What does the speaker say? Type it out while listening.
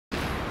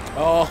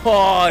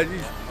Oh,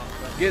 he's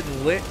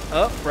getting lit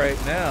up right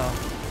now.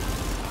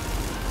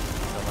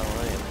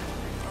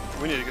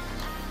 We need to get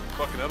these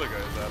fucking other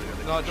guys out of here.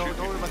 They No, keep don't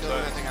shooting worry about people the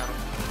other inside. thing out of.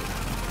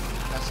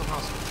 That's somehow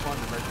fun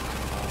to break them.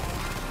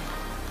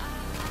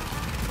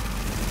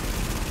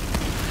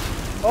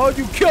 Oh,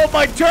 you killed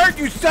my turret,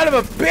 you son of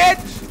a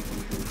bitch!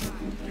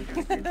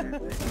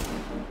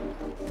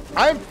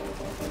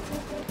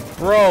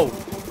 Bro,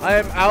 I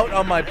am out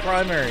on my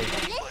primary.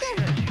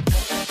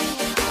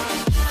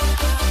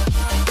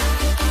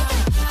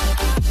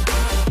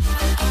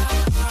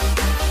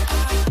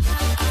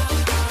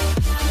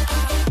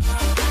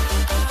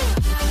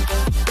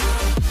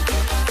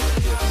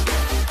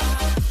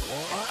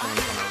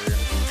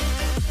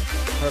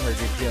 Primary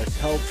DPS,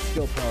 health,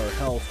 skill power,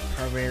 health,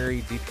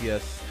 primary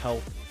DPS,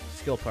 health,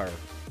 skill power,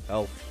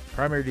 health,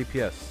 primary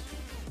DPS.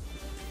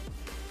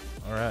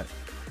 Alright.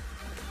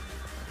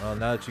 Well,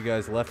 now that you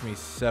guys left me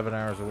 7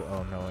 hours away.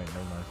 Oh, no, wait,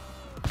 never mind.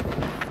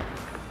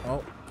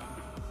 Oh.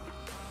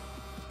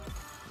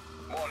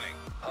 Warning.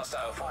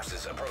 Hostile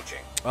forces approaching.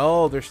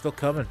 Oh, they're still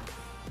coming.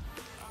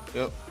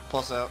 Yep.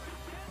 Plus out.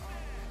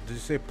 Did you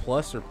say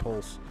plus or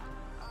pulse?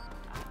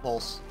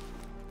 Pulse.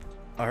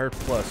 I heard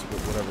plus, but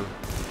whatever.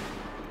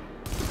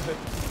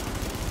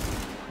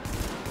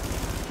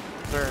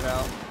 Third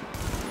out.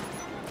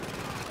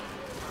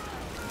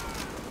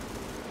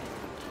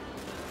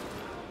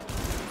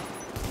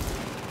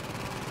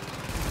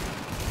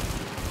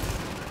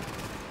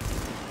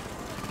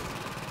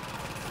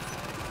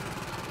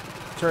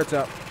 Turret's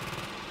out.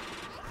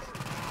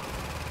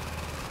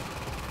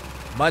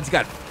 Mine's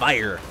got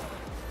fire.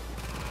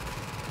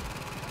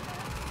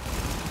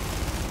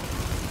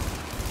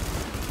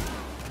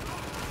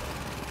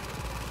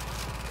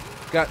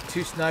 Got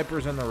 2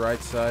 snipers on the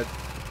right side.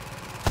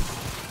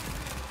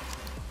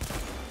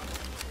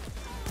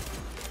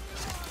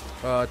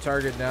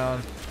 Target down.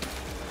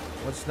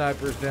 1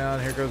 sniper's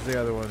down. Here goes the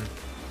other one.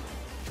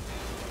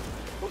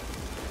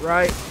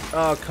 Right.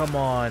 Oh, come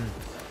on.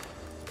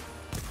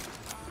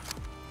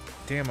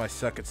 Damn, I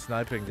suck at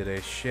sniping today.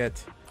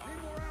 Shit.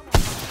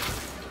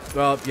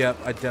 Well, yep,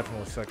 I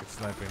definitely suck at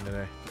sniping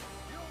today.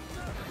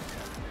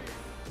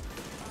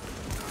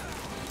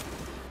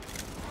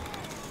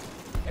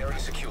 Area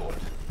secured.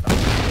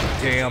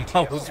 Damn,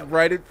 I was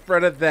right in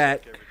front of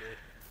that.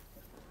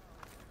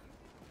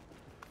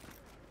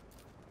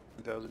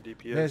 1000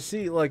 DPS. Yeah,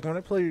 see, like when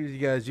I play with you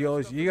guys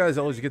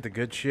always get the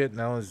good shit,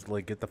 and I always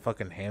like get the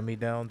fucking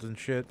hand-me-downs and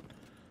shit.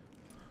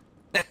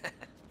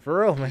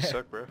 For real, man. You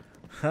suck, bro.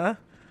 Huh?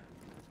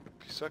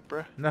 You suck,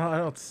 bro. No, I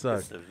don't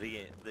suck. The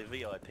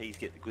VIPs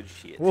get the good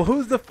shit. Well,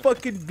 who's the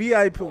fucking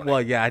VIP?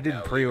 Well, yeah, I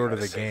didn't pre-order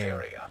the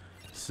game,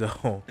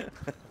 so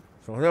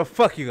no,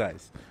 fuck you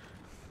guys.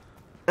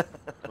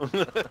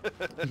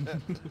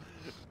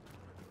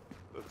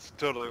 That's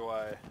totally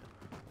why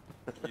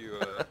you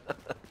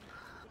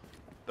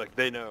like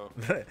they know.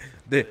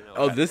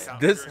 Oh, this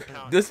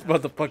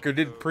motherfucker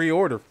didn't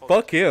pre-order.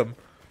 Fuck him.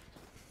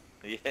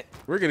 Yeah.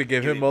 We're gonna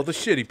give him all the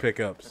shitty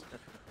pickups.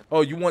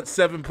 Oh, you want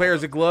 7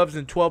 pairs of gloves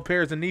and 12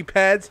 pairs of knee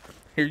pads?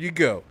 Here you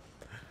go.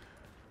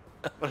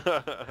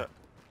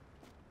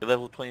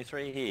 Level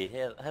 23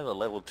 here. Have a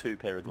level 2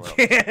 pair of gloves.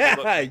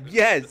 Yeah,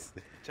 yes.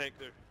 Tank,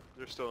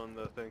 they're still in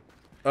the thing.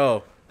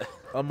 Oh,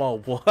 I'm all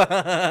what?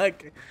 I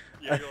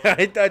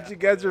thought you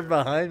guys were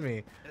behind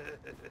me.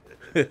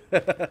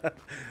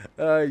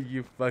 Oh,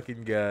 you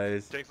fucking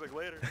guys. Tank's like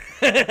later.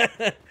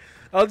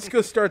 I'll just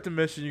go start the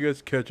mission. You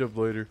guys catch up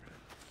later.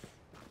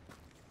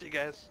 See you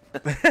guys.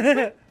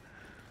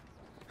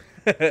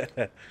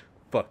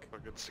 Fuck.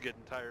 Fucking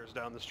skidding tires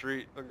down the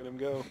street. Look at him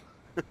go.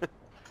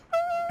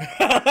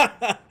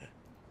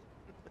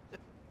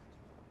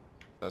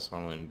 That's what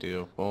I'm gonna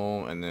do.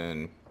 Boom, and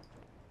then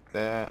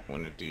that I'm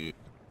gonna do.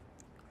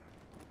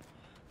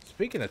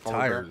 Speaking of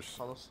tires.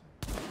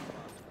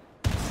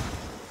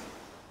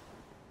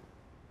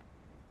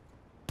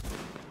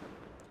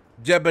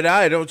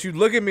 Jebediah, don't you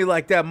look at me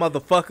like that,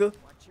 motherfucker.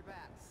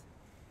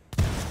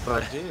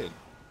 But I did.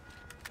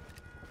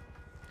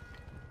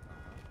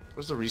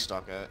 Where's the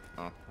restock at?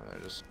 Oh, there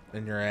it is.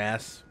 In your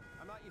ass.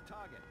 I'm not your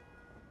target.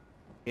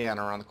 Yeah, and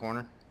around the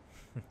corner.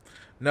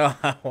 No,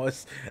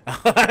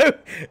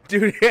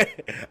 dude,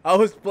 I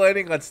was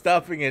planning on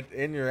stuffing it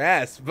in your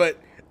ass, but,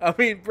 I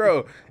mean,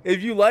 bro,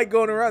 if you like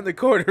going around the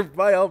corner,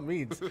 by all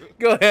means,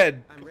 go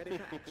ahead. I'm ready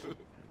for action.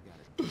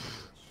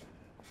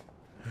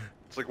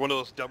 It's like one of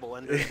those double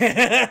enders.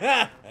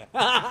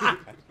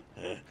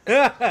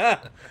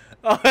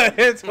 Oh,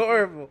 it's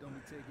horrible.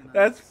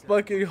 That's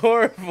fucking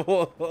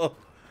horrible.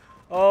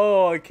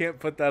 Oh, I can't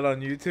put that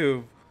on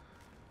YouTube.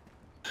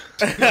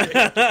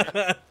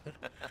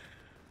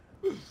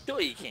 Sure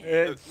you can.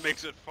 It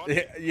makes it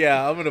funny.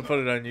 Yeah, I'm gonna put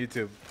it on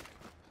YouTube.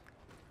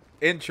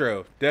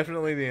 Intro,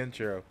 definitely the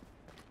intro.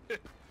 It's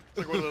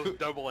like one of those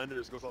double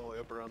enders goes all the way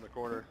up around the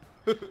corner.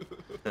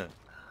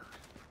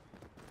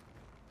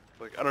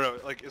 Like I don't know,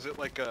 like is it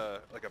like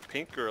a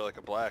pink or like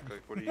a black?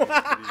 Like what do you use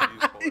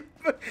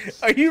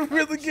for? Are you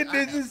really getting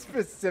into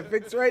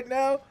specifics right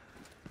now?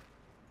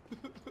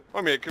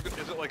 I mean,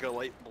 is it like a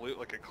light blue,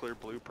 like a clear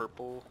blue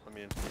purple? I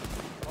mean,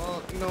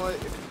 Well, you know what?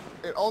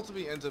 It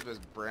ultimately ends up as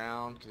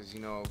brown because, you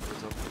know, it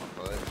goes up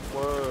my butt.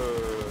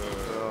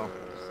 whoa. So,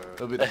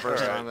 it'll be the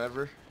first Alright. time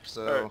ever.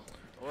 So, Alright.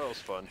 Well, that was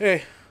fun.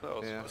 Hey, That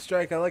was yeah.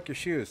 Strike, I like your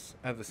shoes.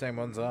 I have the same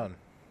ones on.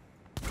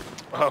 fun.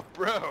 Oh,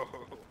 bro.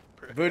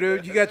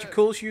 Voodoo, you got your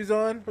cool shoes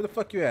on? Where the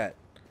fuck you at?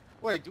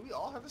 Wait, do we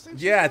all have the same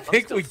Yeah, I shoes?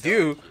 think we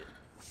do.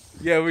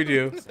 Yeah, we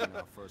do. Did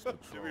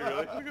we really?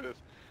 Look at this.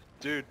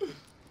 Dude.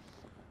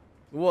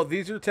 Well,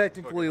 these are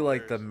technically Fucking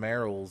like the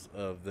hilarious. Merrills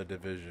of the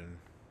division.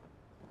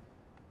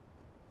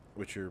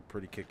 Which are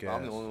pretty kick-ass.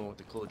 I'm the only one with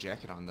the cool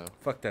jacket on, though.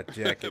 Fuck that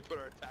jacket. Put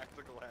our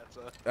tactical hats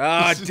on.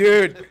 Ah,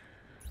 dude.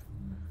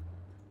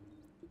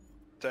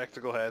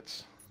 Tactical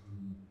hats.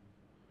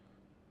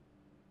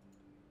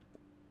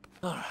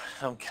 Alright,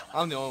 I'm coming.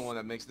 I'm the only one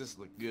that makes this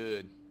look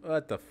good.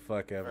 What the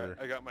fuck ever. Alright,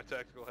 I got my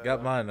tactical hat Got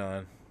on. mine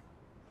on.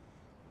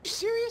 You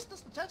serious?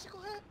 That's the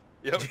tactical hat?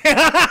 Yep.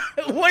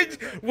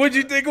 What'd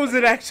you think was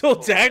an actual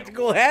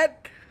tactical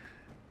hat?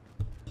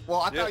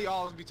 Well, I Yeah. thought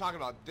y'all would be talking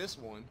about this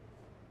one.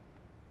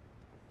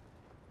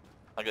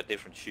 I got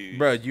different shoes.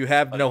 Bro, you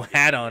have I no don't think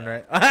hat so. on,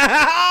 right?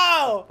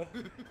 Ow!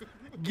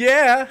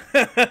 Yeah.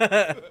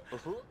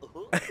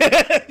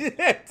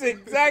 That's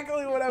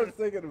exactly what I was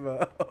thinking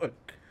about.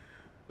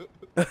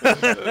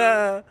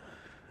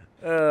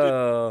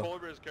 Oh. Polar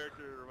Bear's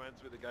character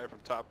reminds me of the guy from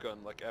Top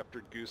Gun, like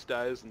after Goose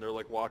dies and they're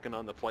like walking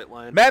on the flight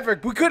line.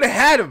 Maverick, we could have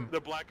had him. The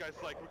black guy's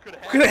like, we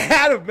could Could have have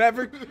had him,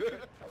 Maverick.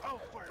 I'll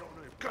fire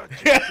on him. God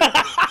damn.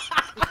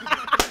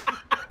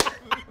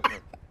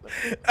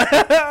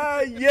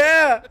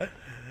 Yeah.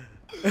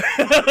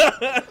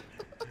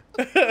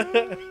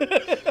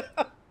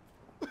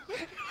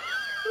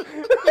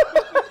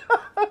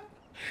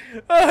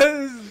 Oh,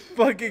 this is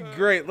fucking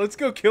great. Let's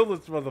go kill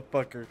this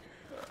motherfucker.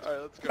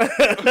 Alright, let's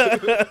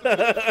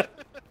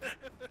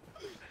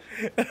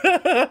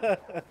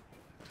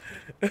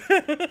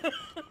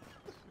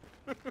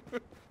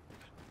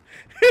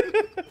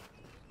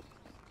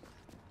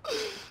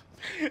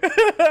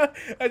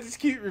I just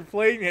keep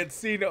replaying that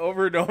scene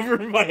over and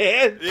over in my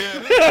head.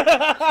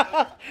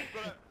 Yeah.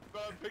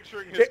 but I'm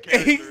picturing his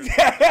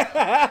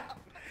character.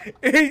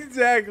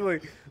 Exactly.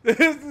 This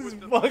is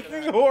With the fucking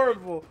fucking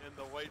horrible. in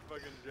the white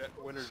fucking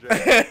winter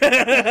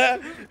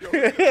jacket.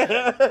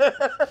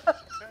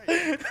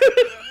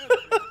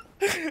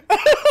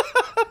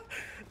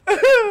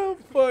 Oh,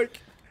 fuck.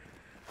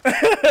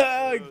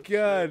 Oh,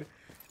 God.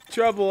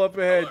 Trouble up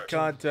ahead. Alert.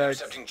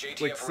 Contacts. Intercepting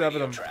JTF Like 7 radio of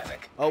them.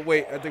 traffic. Oh,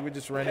 wait. I think we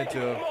just ran into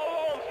him.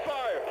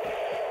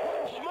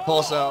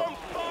 Pulse out.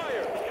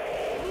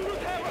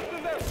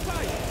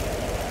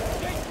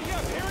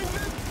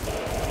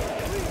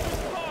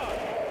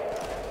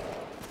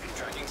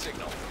 Tracking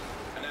signal.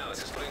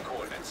 Analysis putting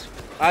coordinates.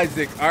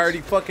 Isaac, I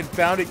already fucking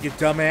found it, you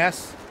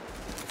dumbass.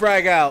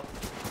 Frag out.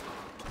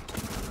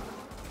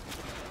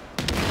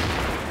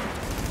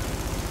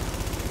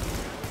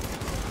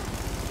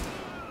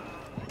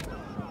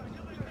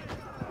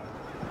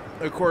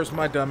 Of course,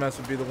 my dumbass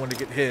would be the one to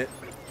get hit.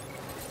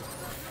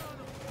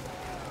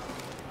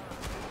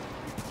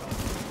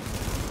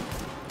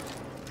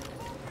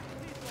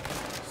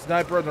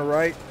 Sniper on the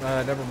right.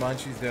 Never mind,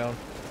 she's down.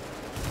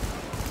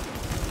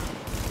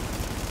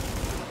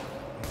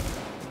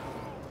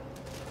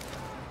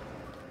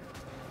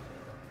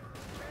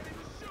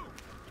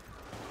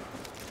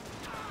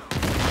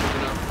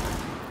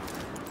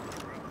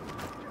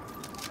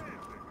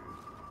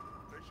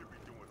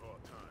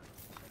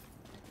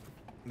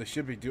 They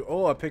should be do.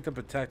 Oh, I picked up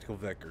a tactical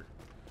vector.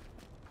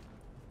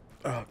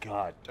 Oh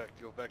God,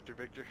 Tactical Vector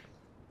Victor.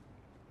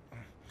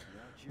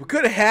 we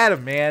could have had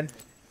him, man.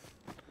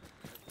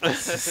 Oh,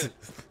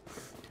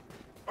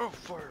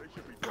 fire.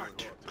 God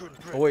damn, good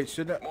Oh wait,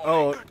 shouldn't I?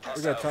 Oh,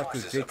 we gotta talk to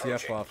the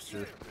JTF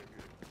officer.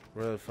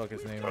 Where the fuck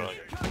his name is?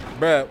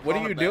 Bruh, what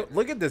do you do?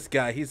 Look at this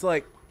guy. He's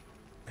like,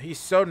 he's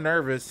so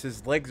nervous.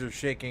 His legs are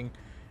shaking,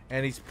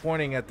 and he's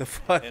pointing at the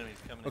fuck. Enemies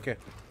coming in. Okay.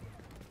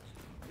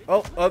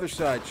 Oh, other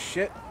side.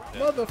 Shit,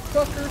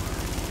 motherfucker.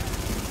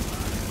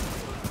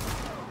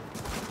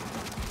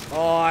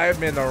 Oh,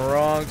 I'm in the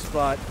wrong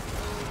spot.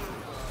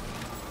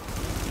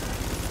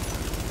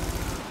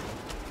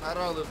 How do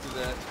I live through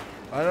that?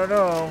 I don't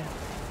know.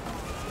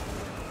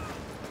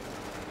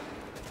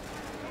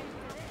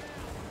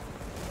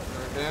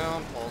 Turn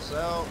down, pulse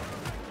out.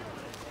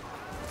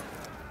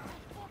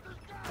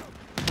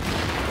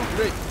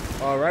 Great.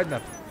 Oh, right in the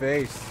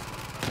face.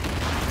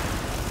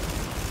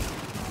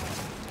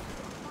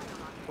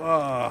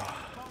 Oh.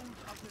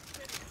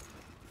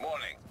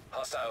 Warning.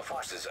 Hostile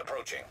forces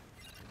approaching.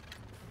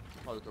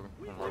 Oh, they're coming.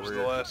 Where was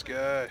the last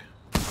guy?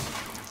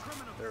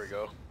 There we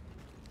go.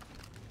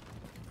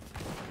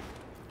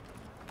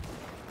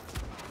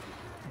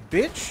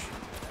 Bitch.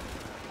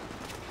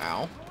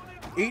 Ow.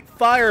 Eat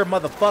fire,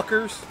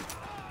 motherfuckers.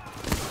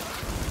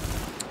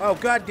 Oh,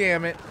 god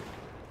damn it.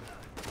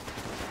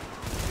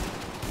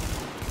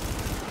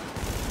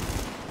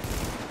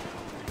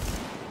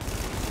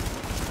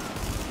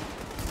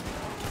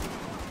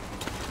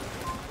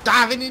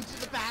 Diving into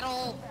the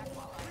battle.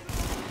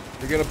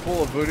 You're gonna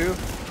pull a voodoo?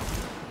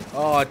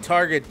 Oh,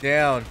 target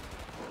down.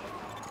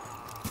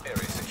 Area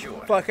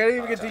secure. Fuck, I didn't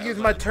even get to use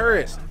my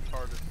turret.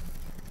 Harder.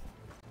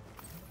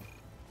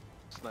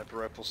 Sniper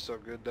rifle's so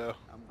good though.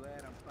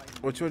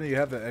 Which one do you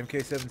have? The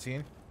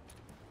MK17?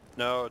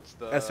 No, it's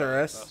the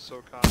SRS?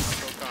 SOCOM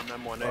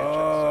M1H.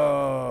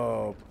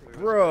 Oh, It's,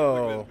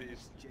 bro. Liquid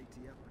Beast.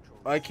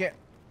 I can't.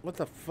 What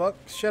the fuck?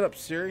 Shut up,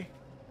 Siri.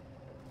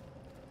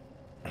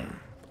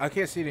 I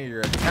can't see any of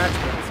your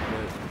attachments,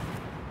 but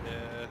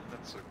Yeah,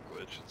 that's a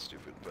glitch. It's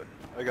stupid, but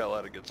I got a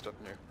lot of good stuff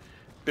in here.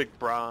 Big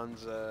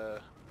bronze,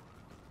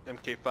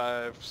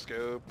 MK5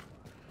 scope.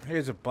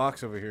 here's a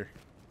box over here.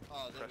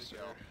 Oh, there we Compressor.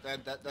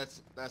 go.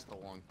 That's the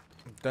one.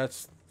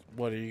 That's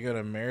what? Are you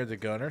gonna marry the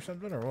gun or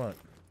something, or what?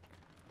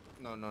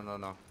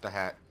 No. The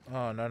hat.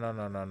 Oh no.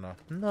 No,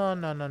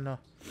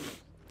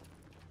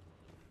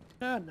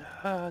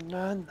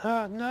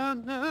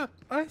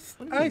 I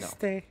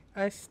stay.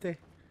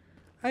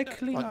 I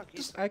clean.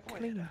 This I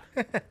clean.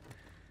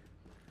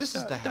 is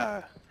the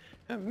hat.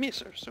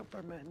 Mr.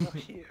 Superman, not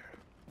here.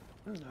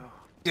 No.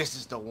 This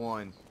is the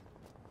one.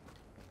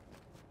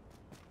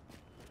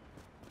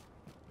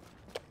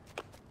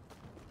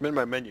 I'm in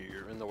my menu.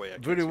 You're in the way. I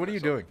can't Voodoo, see what are you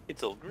myself. doing?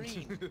 It's all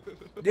green.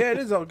 Yeah, it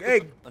is all.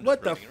 Hey, I'm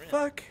what just the running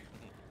around. fuck?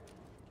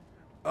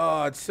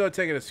 Oh, it's still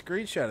taking a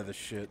screenshot of this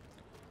shit.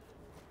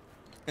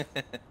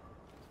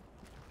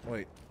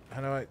 Wait,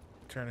 how do I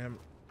turn him?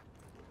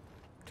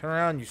 Turn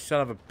around, you son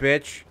of a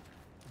bitch.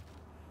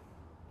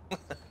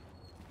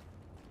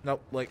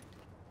 Nope, like,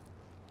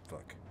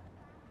 fuck.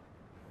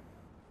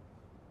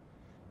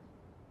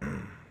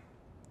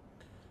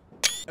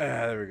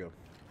 There we go.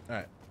 All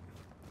right.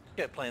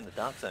 You got playing the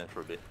dark zone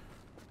for a bit.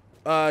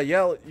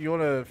 Yeah, you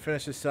want to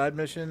finish the side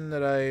mission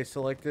that I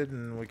selected,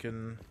 and we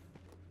can.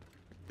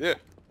 Yeah,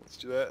 let's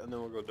do that, and then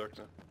we'll go dark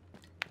zone.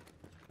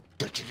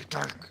 Into the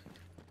dark.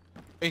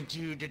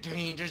 Into the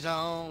danger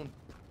zone.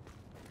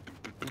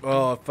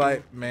 Oh,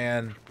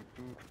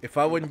 if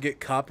I wouldn't get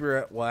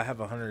copyright, well, I have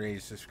 180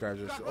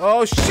 subscribers.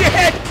 Oh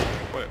shit!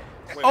 Wait.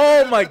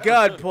 Oh my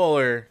God,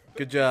 Polar,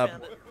 good job.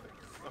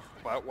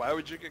 Why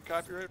would you get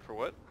copyright for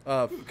what?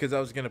 Because I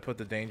was gonna put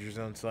the Danger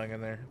Zone song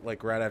in there,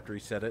 like right after he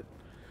said it.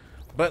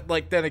 But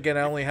like then again,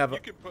 I only have. You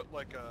could put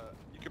like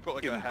Give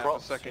a him half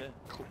props, a second,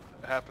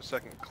 half a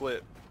second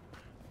clip,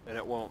 and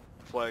it won't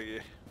flag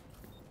you.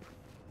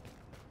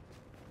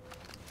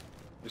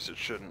 At least it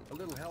shouldn't. A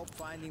little help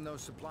finding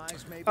those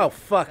supplies, maybe? Oh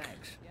fuck!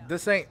 Thanks.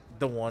 This ain't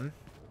the one.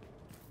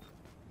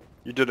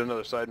 You did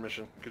another side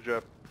mission. Good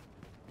job.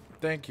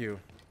 Thank you.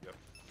 You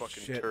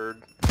fucking Shit.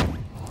 turd.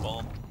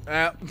 Bomb.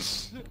 Ah,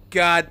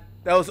 God,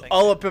 that was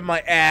all up in my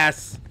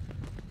ass.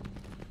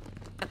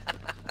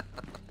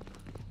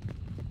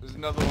 There's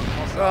another one.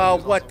 Also, Oh,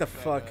 there's what also the a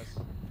fuck?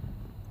 badass.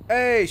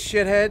 Hey,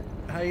 shithead,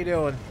 how you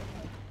doing?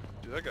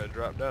 Dude, that guy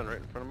dropped down right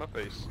in front of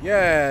my face.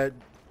 Yeah.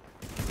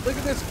 Look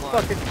at this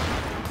fucking.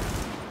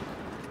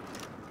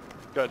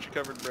 Got you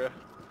covered, bruh.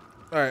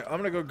 All right, I'm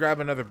gonna go grab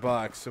another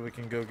box so we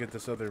can go get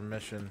this other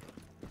mission.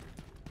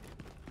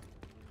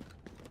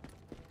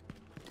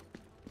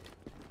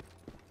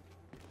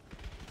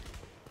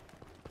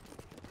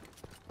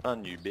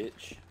 On you,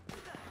 bitch.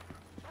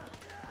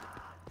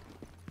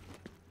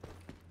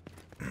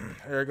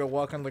 Here I go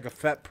walking like a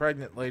fat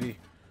pregnant lady.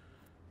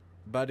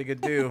 About to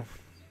get due.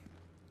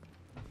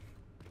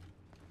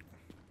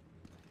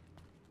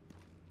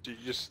 You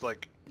just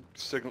like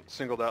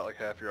singled out like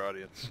half your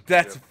audience.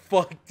 That's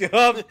fucked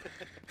up.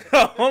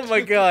 Oh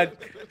my God.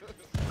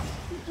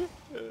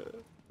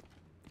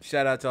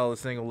 Shout out to all the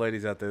single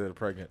ladies out there that are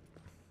pregnant.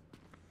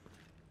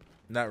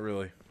 Not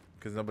really,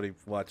 because nobody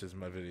watches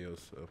my videos,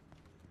 so.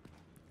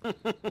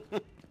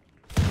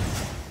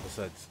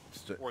 Besides,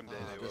 One day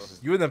they will.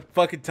 you and them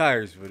fucking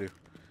tires, Voodoo.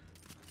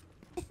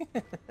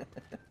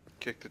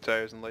 Kick the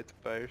tires and light the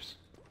fires.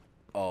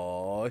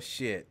 Oh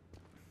shit.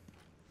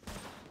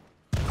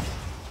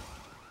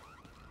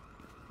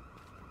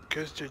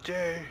 Cause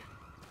today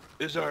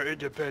is our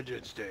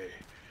Independence Day.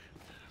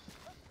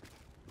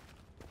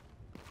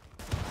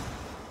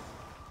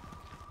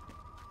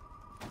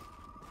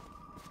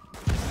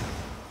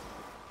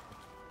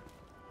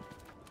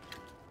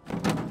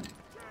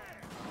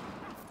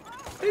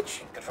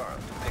 Bitch.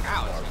 Confirmed.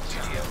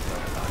 TGM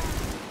notified.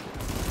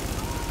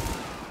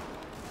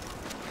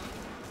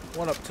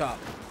 One up top.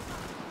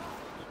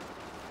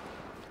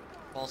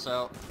 Pulse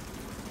out.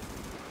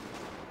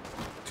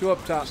 Two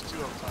up top. There's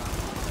two up top.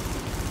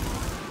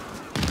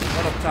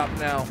 One up top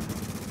now.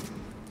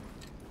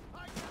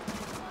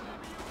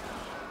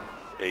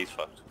 Yeah, he's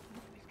fucked.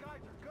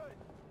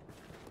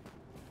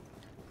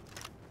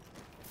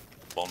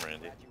 Bomb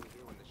Randy.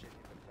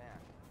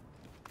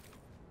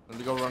 Let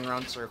me go run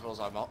around circles.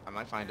 I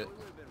might find it.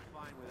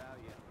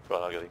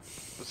 Right, I got him.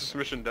 Is this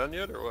mission done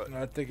yet or what?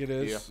 I think it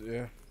is.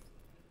 Yeah.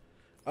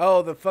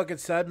 Oh, the fucking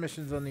side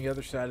mission's on the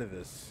other side of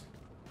this.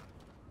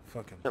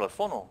 Fucking.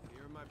 Telefono.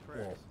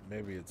 Well,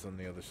 maybe it's on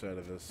the other side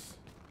of this.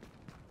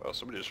 Oh,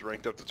 somebody just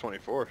ranked up to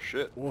 24.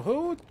 Shit. Well,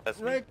 who? That's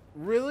me. Right?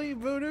 Really,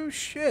 Voodoo?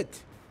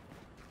 Shit.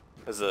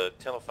 There's a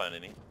telephone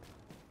in here.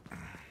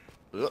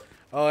 Ugh.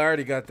 Oh, I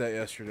already got that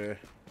yesterday.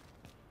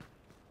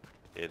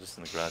 Yeah, just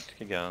in the garage.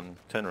 Keep going.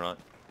 Turn right.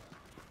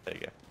 There you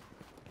go.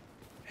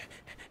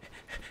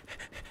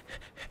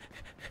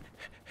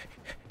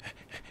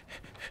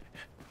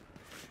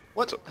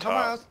 What? Up How am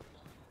I top.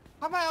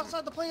 how am I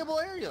outside the playable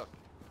area?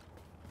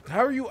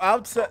 How are you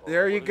outside?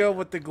 There you go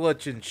with the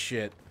glitch and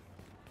shit.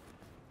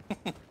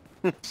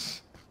 Oh,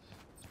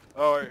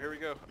 alright, here we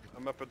go.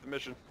 I'm up at the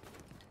mission.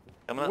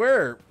 Coming up.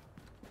 Where?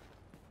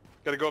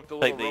 Gotta go up the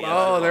Take little the,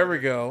 road. Oh, there we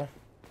go.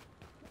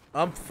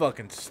 I'm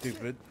fucking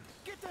stupid.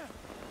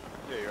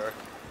 There you are.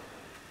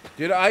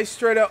 Did I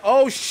straight up?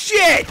 Oh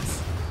shit!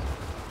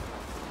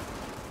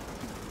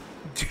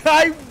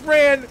 I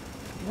ran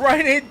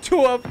right into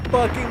a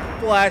fucking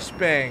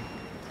flashbang.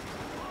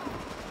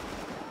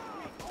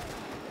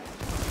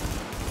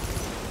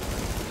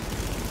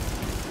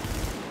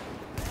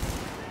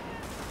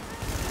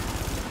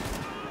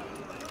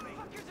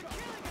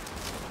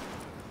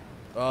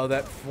 Oh,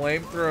 that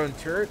flamethrowing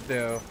turret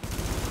though.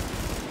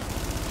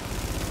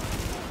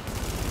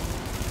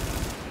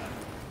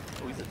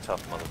 Oh, he's a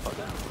tough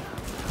motherfucker.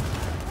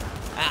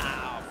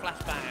 Ow!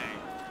 Flashbang!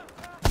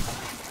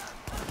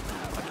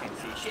 I can't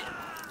see shit.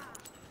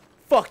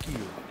 Fuck you.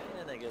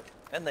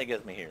 And they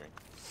get me hearing.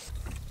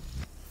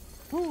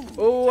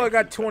 Oh, I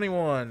got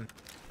 21.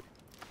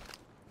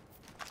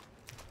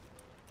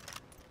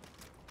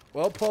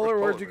 Well, Polar,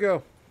 where'd you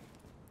go?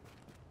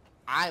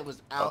 I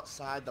was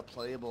outside the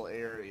playable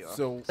area.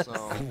 So,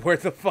 where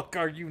the fuck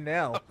are you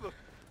now? How the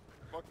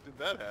fuck did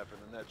that happen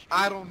in that street?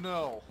 I don't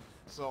know.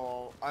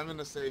 So I'm in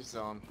a safe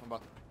zone. I'm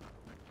about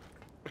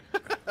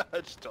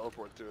Just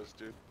teleport to us,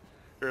 dude.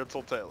 Here, let's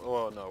hold tight.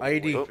 Oh no,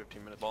 ID. wait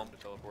 15 minutes bomb to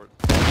teleport.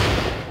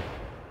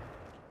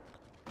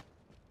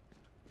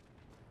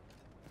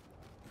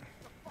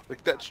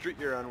 Like that street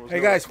you're on was. Hey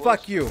nowhere guys, close.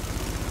 fuck you.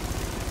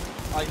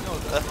 I know,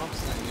 that's what I'm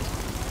saying.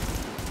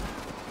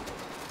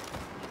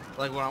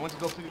 Like when I went to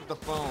go pick up the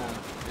phone,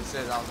 it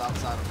said I was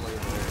outside of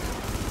playable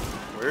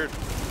area. Weird.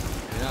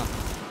 Yeah.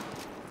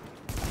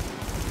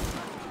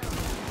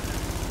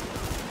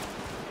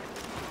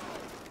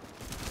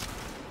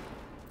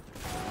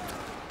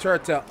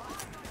 Turret's out.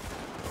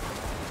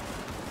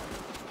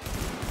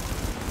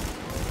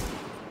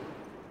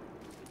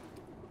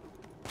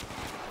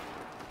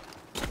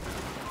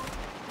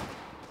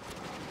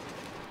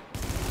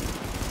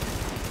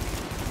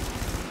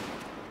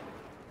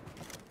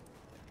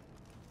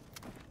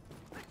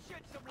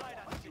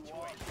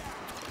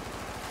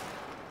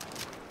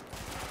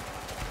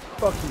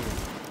 Fuck you.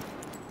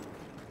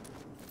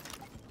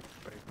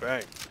 Bang,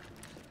 bang.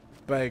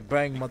 Bang,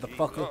 bang,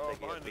 motherfucker. Uh-oh,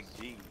 Taking a behind big us.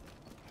 G.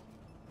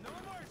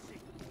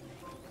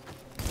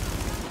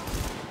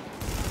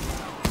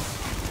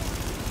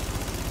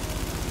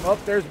 Oh,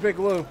 there's Big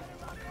Lou.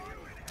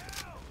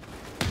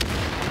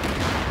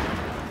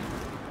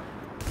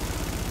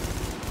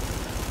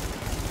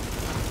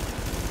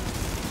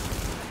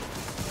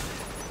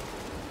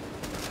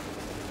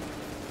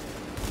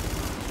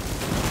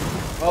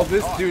 Oh,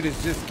 this dude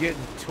is just getting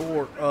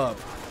tore up.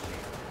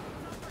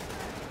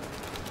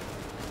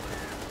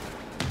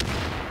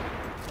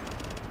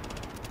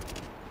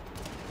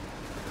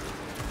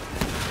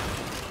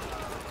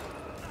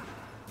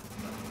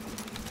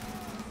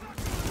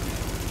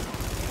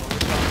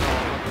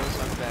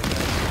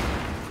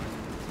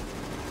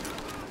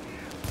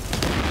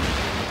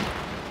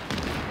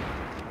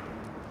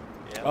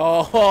 Yeah.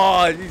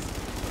 Oh, he's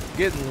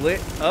getting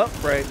lit up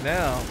right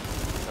now.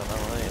 So no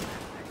lane.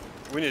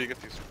 We need to get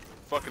these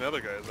fucking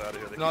other guys out of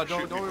here. They No, keep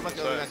don't shooting worry me about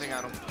from the other guy sides. thing,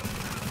 Adam.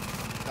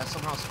 That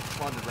somehow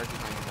spawned right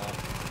behind the wall.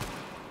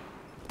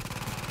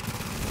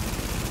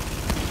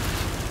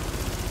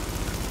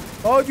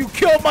 Oh, you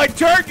killed my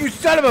turret, you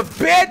son of a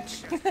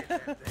bitch!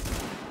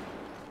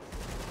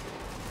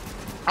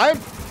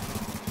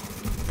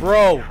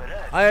 Bro,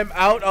 I am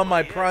out on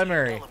my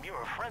primary. Tell him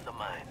you're a friend of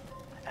mine.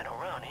 And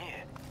around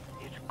here,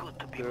 it's good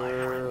to be my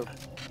friend.